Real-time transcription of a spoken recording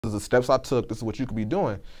is the steps I took. This is what you could be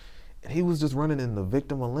doing. And he was just running in the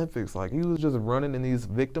victim Olympics. Like, he was just running in these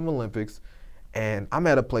victim Olympics. And I'm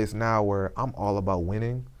at a place now where I'm all about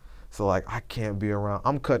winning. So like, I can't be around.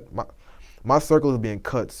 My circle is being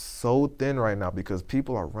cut so thin right now because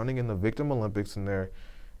people are running in the victim Olympics and they're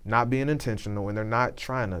not being intentional and they're not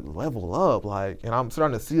trying to level up. Like, and I'm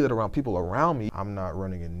starting to see that around people around me. I'm not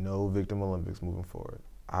running in no victim Olympics moving forward.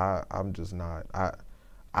 I'm just not.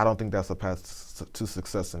 I don't think that's a path to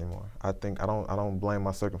success anymore. I don't blame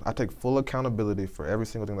my circumstances. I take full accountability for every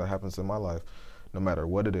single thing that happens in my life, no matter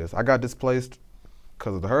what it is. I got displaced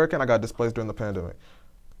because of the hurricane. I got displaced during the pandemic.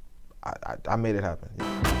 I made it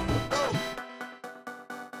happen.